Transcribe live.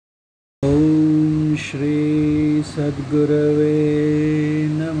Shri Sadgurave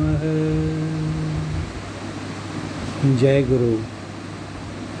Namaha. Jai Guru.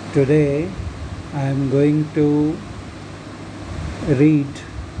 Today I am going to read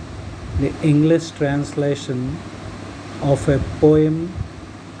the English translation of a poem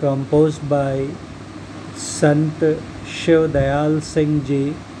composed by Sant Shiv Dayal Singh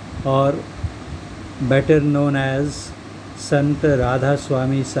Ji, or better known as Sant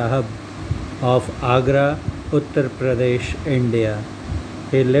Radhaswami Sahab of Agra, Uttar Pradesh, India.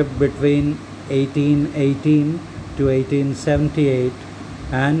 He lived between 1818 to 1878,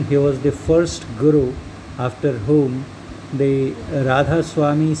 and he was the first Guru after whom the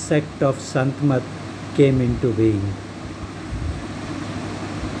Radhaswami sect of Santmat came into being.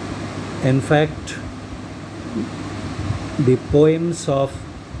 In fact, the poems of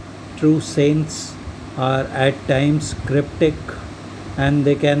true saints are at times cryptic, and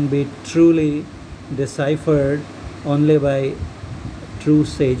they can be truly deciphered only by true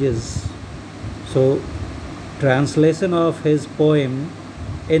sages. So, translation of his poem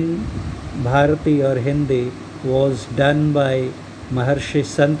in Bharati or Hindi was done by Maharshi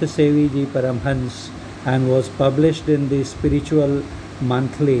Santsevi Paramhans and was published in the spiritual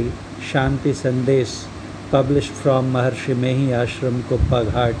monthly Shanti Sandesh, published from Maharshi Mehi Ashram,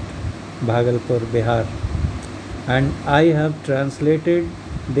 Kuppaghat, Bhagalpur, Bihar. And I have translated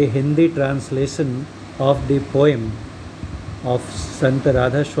the Hindi translation of the poem of Sant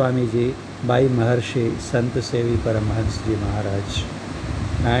Radhaswami Ji by Maharshi Santsevi Paramhans Ji Maharaj.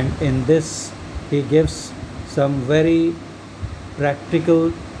 And in this he gives some very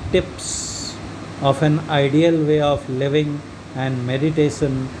practical tips of an ideal way of living and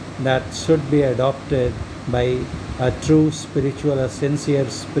meditation that should be adopted by a true spiritual, a sincere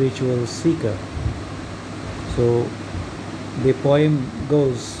spiritual seeker. So the poem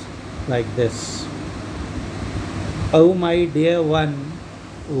goes like this. Oh my dear one,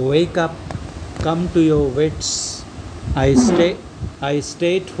 wake up, come to your wits. I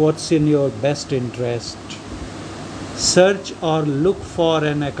state what's in your best interest. Search or look for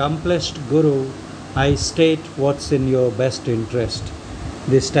an accomplished Guru. I state what's in your best interest.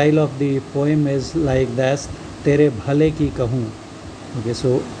 The style of the poem is like this: Tere bhale ki kahun. Okay,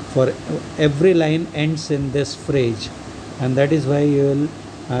 so for every line ends in this phrase, and that is why you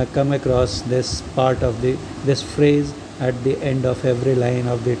will come across this part of this phrase at the end of every line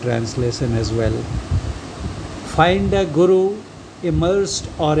of the translation as well. Find a Guru immersed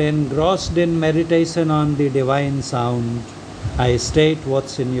or engrossed in meditation on the divine sound. I state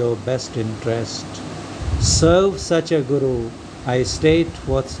what's in your best interest. Serve such a Guru. I state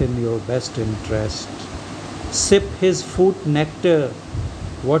what's in your best interest. Sip his foot nectar,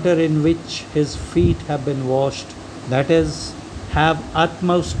 water in which his feet have been washed, that is, have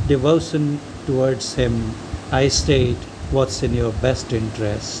utmost devotion towards him. I state what's in your best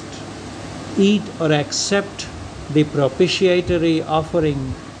interest. Eat or accept the propitiatory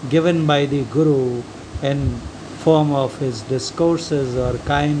offering given by the Guru in form of his discourses or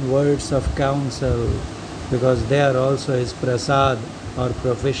kind words of counsel, because they are also his prasad or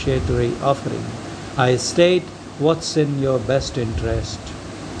propitiatory offering. I state what's in your best interest.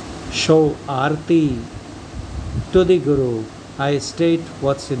 Show arti to the Guru. I state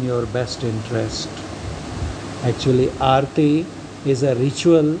what's in your best interest. Actually, arti is a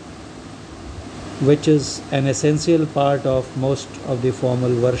ritual which is an essential part of most of the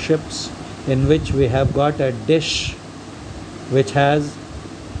formal worships, in which we have got a dish which has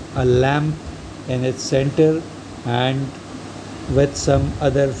a lamp in its center and with some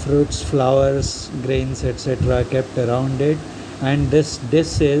other fruits, flowers, grains, etc. kept around it, and this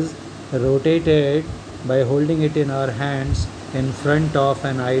dish is rotated by holding it in our hands in front of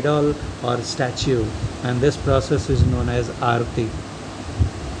an idol or statue, and this process is known as arti.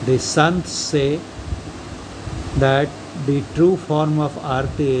 The sants say that the true form of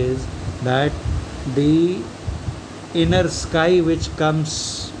arti is that the inner sky which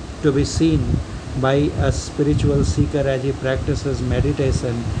comes to be seen by a spiritual seeker as he practices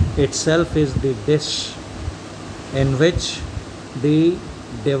meditation itself is the dish in which the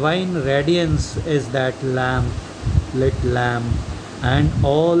divine radiance is that lamp, lit lamp, and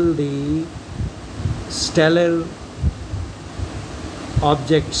all the stellar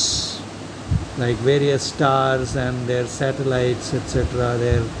objects like various stars and their satellites,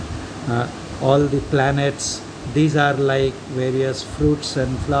 etc., all the planets, these are like various fruits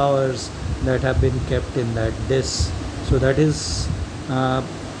and flowers that have been kept in that dish. So that is,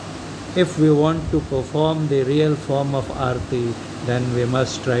 if we want to perform the real form of arti, then we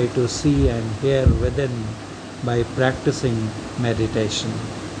must try to see and hear within by practicing meditation.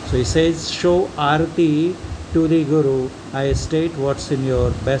 So he says, show arati to the Guru, I state what's in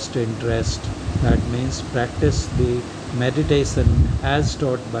your best interest. That means practice the meditation as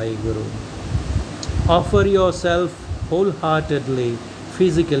taught by Guru. Offer yourself wholeheartedly,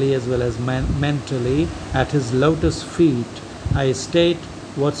 physically as well as mentally, at his lotus feet. I state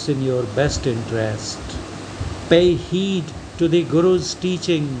what's in your best interest. Pay heed to the Guru's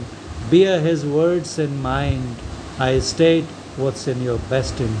teaching, bear his words in mind. I state what's in your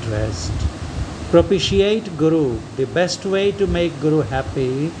best interest. Propitiate Guru. The best way to make Guru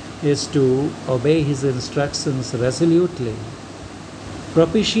happy is to obey his instructions resolutely.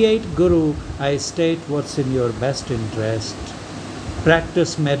 Propitiate Guru. I state what's in your best interest.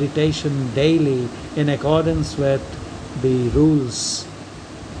 Practice meditation daily in accordance with the rules.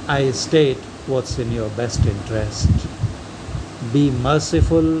 I state what's in your best interest. Be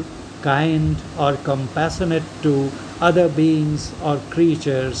merciful, kind, or compassionate to other beings or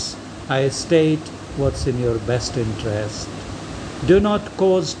creatures. I state what's in your best interest. Do not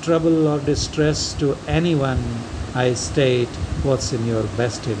cause trouble or distress to anyone. I state what's in your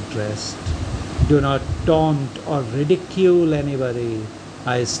best interest. Do not taunt or ridicule anybody.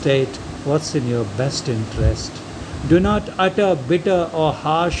 I state what's in your best interest. Do not utter bitter or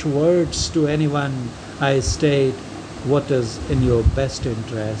harsh words to anyone. I state what is in your best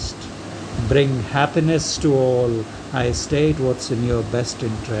interest. Bring happiness to all. I state what's in your best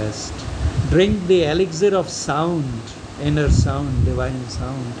interest. Drink the elixir of sound, inner sound, divine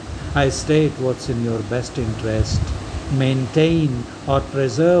sound. I state what's in your best interest. Maintain or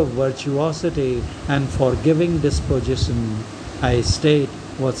preserve virtuosity and forgiving disposition. I state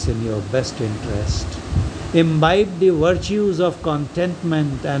what's in your best interest. Imbibe the virtues of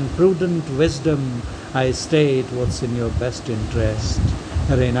contentment and prudent wisdom. I state what's in your best interest.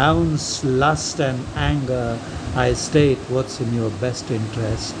 Renounce lust and anger. I state what's in your best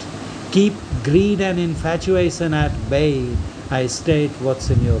interest. Keep greed and infatuation at bay. I state what's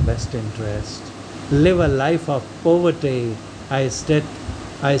in your best interest. Live a life of poverty. I state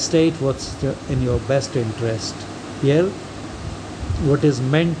what's in your best interest. Here, what is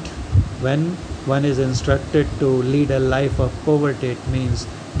meant when one is instructed to lead a life of poverty, it means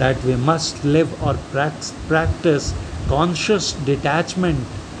that we must live or practice conscious detachment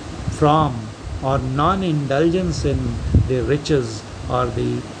from or non-indulgence in the riches or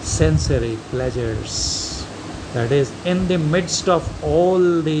the sensory pleasures. That is, in the midst of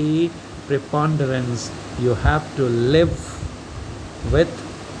all the preponderance, you have to live with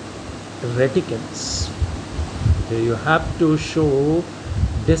reticence. You have to show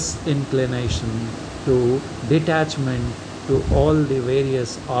disinclination to detachment to all the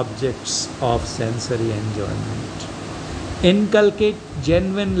various objects of sensory enjoyment. Inculcate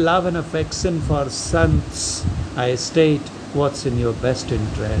genuine love and affection for sants. I state what's in your best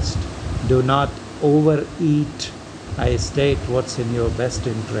interest. Do not overeat. I state what's in your best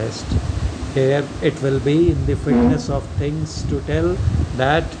interest. Here it will be in the fitness of things to tell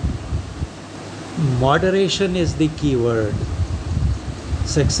that moderation is the key word.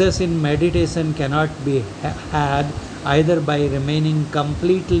 Success in meditation cannot be had either by remaining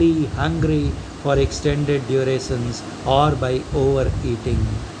completely hungry for extended durations or by overeating.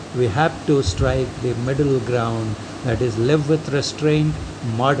 We have to strike the middle ground, that is, live with restraint,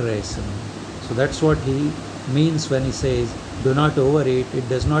 moderation. So that's what he means when he says do not overeat. It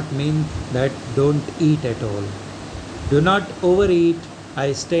does not mean that don't eat at all. Do not overeat.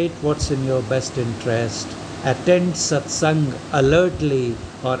 I state what's in your best interest. Attend satsang alertly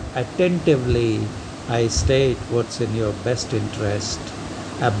or attentively. I state what's in your best interest.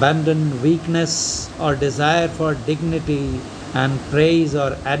 Abandon weakness or desire for dignity and praise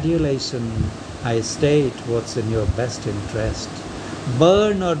or adulation. I state what's in your best interest.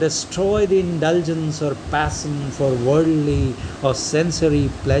 Burn or destroy the indulgence or passion for worldly or sensory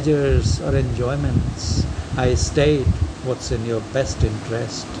pleasures or enjoyments. I state what's in your best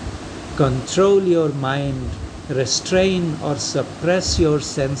interest. Control your mind, restrain or suppress your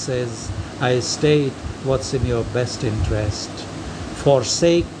senses. I state what's in your best interest.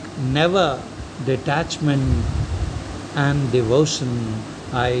 Forsake never detachment and devotion.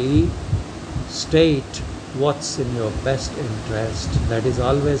 I state what's in your best interest. That is,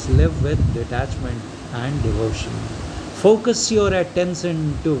 always live with detachment and devotion. Focus your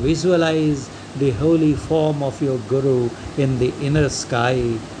attention to visualize the holy form of your Guru in the inner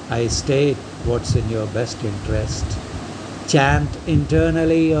sky. I state what's in your best interest. Chant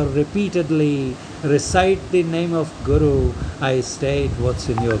internally or repeatedly. Recite the name of Guru. I state what's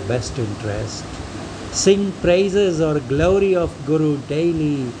in your best interest. Sing praises or glory of Guru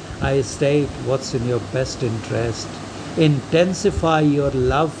daily. I state what's in your best interest. Intensify your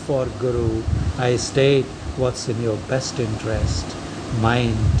love for Guru. I state what's in your best interest.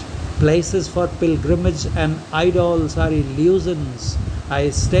 Mind. Places for pilgrimage and idols are illusions. I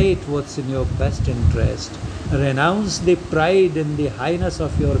state what's in your best interest. Renounce the pride in the highness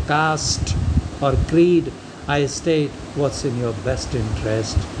of your caste or creed. I state what's in your best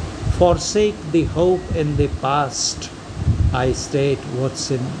interest. Forsake the hope in the past. I state what's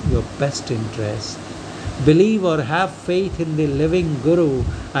in your best interest. Believe or have faith in the living Guru.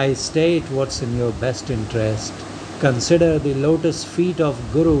 I state what's in your best interest. Consider the lotus feet of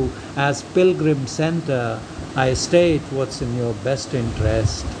Guru as pilgrim center. I state what's in your best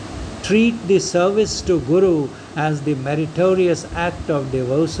interest. Treat the service to Guru as the meritorious act of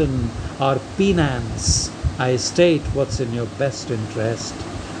devotion or penance. I state what's in your best interest.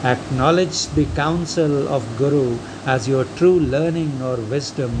 Acknowledge the counsel of Guru as your true learning or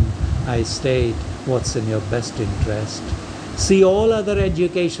wisdom. I state what's in your best interest. See all other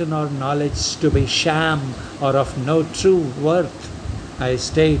education or knowledge to be sham or of no true worth. I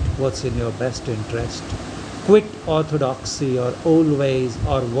state what's in your best interest. Quit orthodoxy or old ways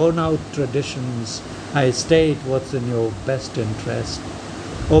or worn out traditions. I state what's in your best interest.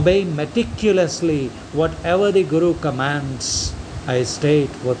 Obey meticulously whatever the Guru commands. I state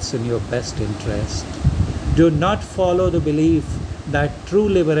what's in your best interest. Do not follow the belief that true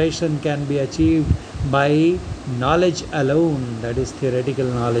liberation can be achieved by knowledge alone, that is theoretical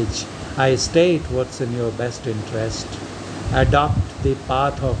knowledge. I state what's in your best interest. Adopt the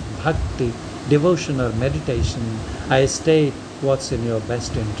path of bhakti, devotion or meditation. I state what's in your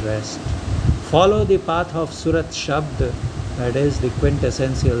best interest. Follow the path of Surat Shabd, that is the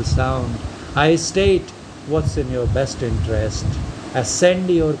quintessential sound. I state what's in your best interest. Ascend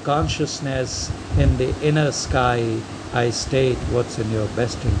your consciousness in the inner sky. I state what's in your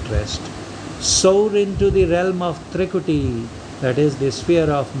best interest. Soar into the realm of Trikuti, that is the sphere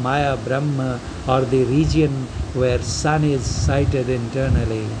of Maya Brahma or the region where sun is sighted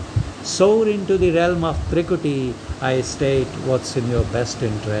internally. Soar into the realm of Trikuti. I state what's in your best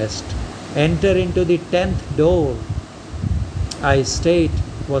interest. Enter into the 10th door. I state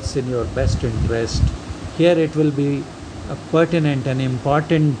what's in your best interest. Here it will be pertinent and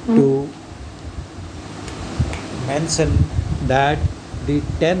important to mention that the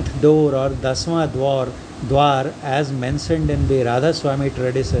 10th door or Dasma Dwar as mentioned in the Radhaswami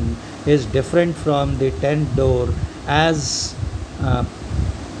tradition is different from the 10th door as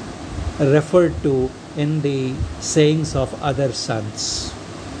referred to in the sayings of other sants.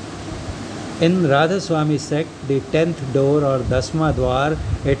 In Radhaswami sect, the 10th door or Dasma Dwar,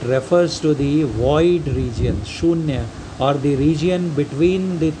 it refers to the void region, Shunya, or the region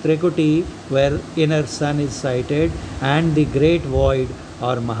between the Trikuti where inner sun is sighted and the great void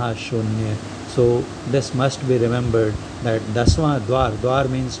or Mahashunya. So this must be remembered that Dasma Dwar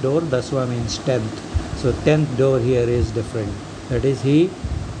means door, Dasma means 10th. So 10th door here is different. That is, he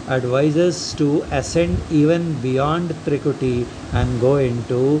advises to ascend even beyond Trikuti and go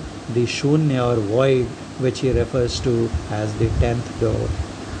into the Shunya or void, which he refers to as the 10th door.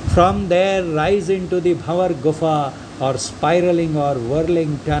 From there rise into the Bhavar Gufa or spiraling or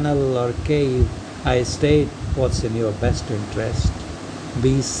whirling tunnel or cave. I state what's in your best interest.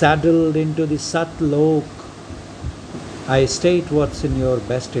 Be saddled into the Satlok. I state what's in your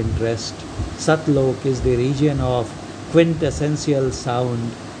best interest. Satlok is the region of quintessential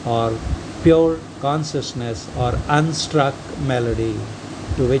sound or pure consciousness or unstruck melody,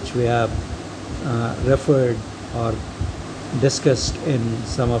 to which we have referred or discussed in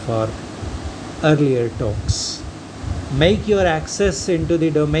some of our earlier talks. Make your access into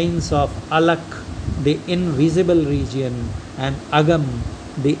the domains of Alak, the invisible region, and Agam,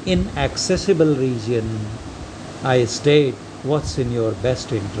 the inaccessible region. I state what's in your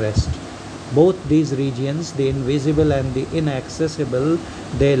best interest. Both these regions, the invisible and the inaccessible,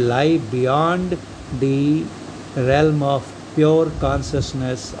 they lie beyond the realm of pure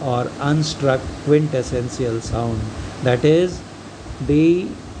consciousness or unstruck quintessential sound. That is, the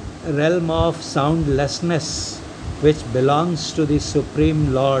realm of soundlessness, which belongs to the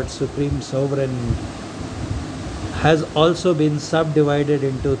Supreme Lord, Supreme Sovereign, has also been subdivided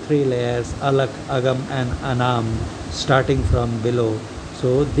into 3 layers, Alak, Agam and Anam, starting from below.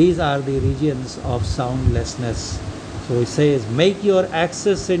 So these are the regions of soundlessness. So he says, make your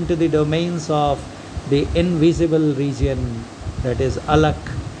access into the domains of the invisible region, that is Alak,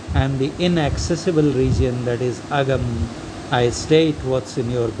 and the inaccessible region, that is Agam. I state what's in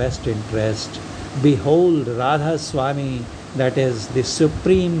your best interest. Behold Radhaswami, that is the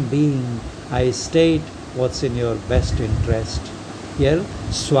Supreme Being. I state what's in your best interest. Here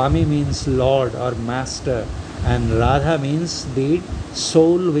Swami means Lord or Master. And Radha means the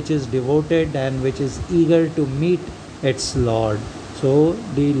soul which is devoted and which is eager to meet its Lord. So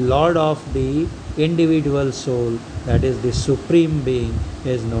the Lord of the individual soul, that is the Supreme Being,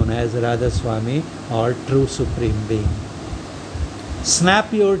 is known as Radhaswami or True Supreme Being.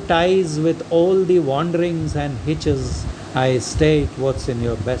 Snap your ties with all the wanderings and hitches. I state what's in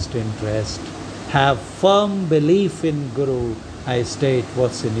your best interest. Have firm belief in Guru. I state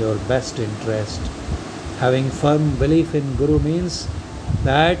what's in your best interest. Having firm belief in Guru means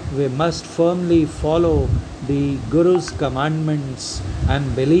that we must firmly follow the Guru's commandments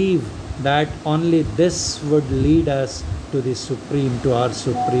and believe that only this would lead us to the supreme, to our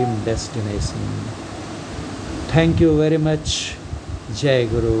supreme destination. Thank you very much. Jai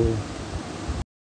Guru.